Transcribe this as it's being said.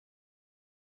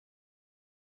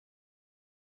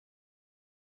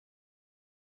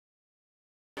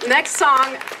Next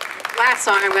song, last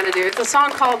song I'm going to do, it's a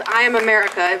song called I Am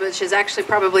America, which is actually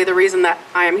probably the reason that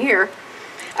I am here.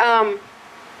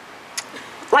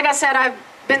 Like I said, I've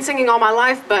been singing all my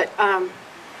life, but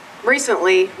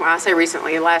recently, well, I say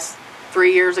recently, last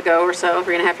 3 years ago or so,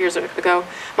 3.5 years ago,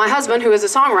 my husband, who is a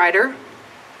songwriter,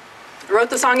 wrote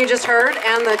the song you just heard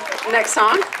and the next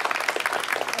song.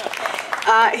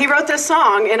 He wrote this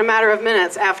song in a matter of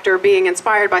minutes after being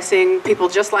inspired by seeing people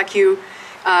just like you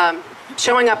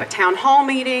showing up at town hall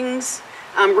meetings,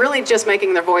 really just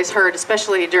making their voice heard,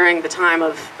 especially during the time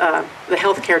of the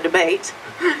healthcare debate.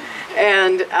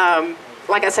 And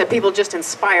like I said, people just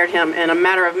inspired him. In a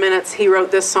matter of minutes, he wrote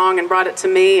this song and brought it to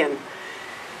me,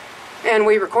 and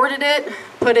we recorded it,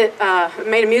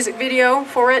 made a music video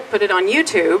for it, put it on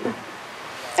YouTube,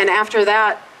 and after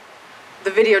that,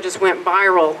 the video just went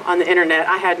viral on the internet.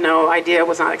 I had no idea,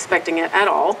 was not expecting it at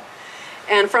all.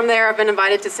 And from there, I've been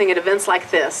invited to sing at events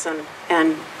like this,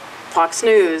 and Fox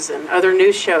News and other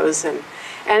news shows, and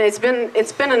it's been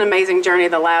an amazing journey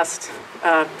the last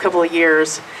couple of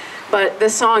years. But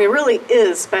this song, it really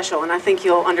is special, and I think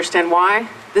you'll understand why.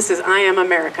 This is I Am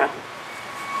America.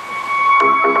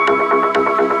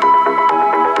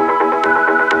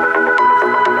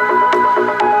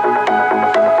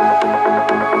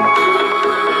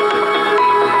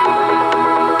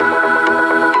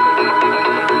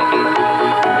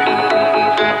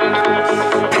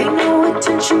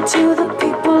 To the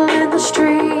people in the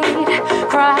street,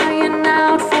 crying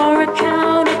out for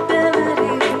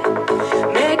accountability.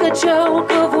 Make a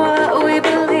joke of what we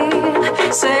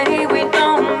believe. Say we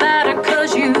don't matter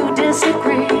 'cause you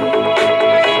disagree.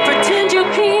 Pretend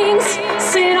you're kings,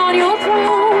 sit on your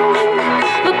throne.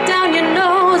 Look down your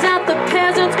nose at the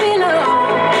peasants below.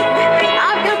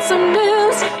 I've got some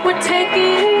news, we're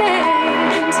taking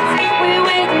names. We're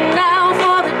waiting now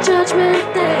for the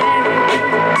judgment day.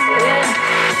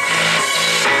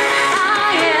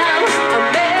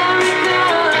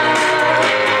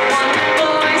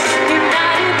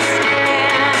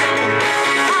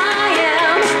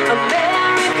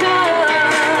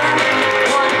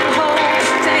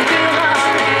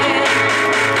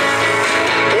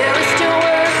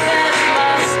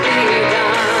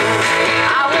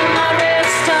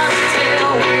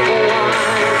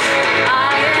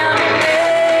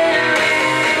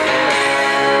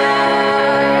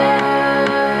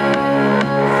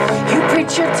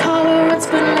 Your tolerance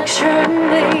but lecturing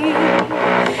me.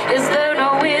 Is there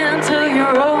no end to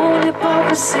your own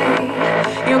hypocrisy?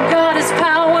 Your God is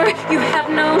power, you have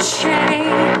no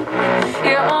shame.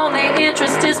 Your only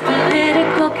interest is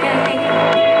political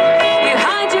gain.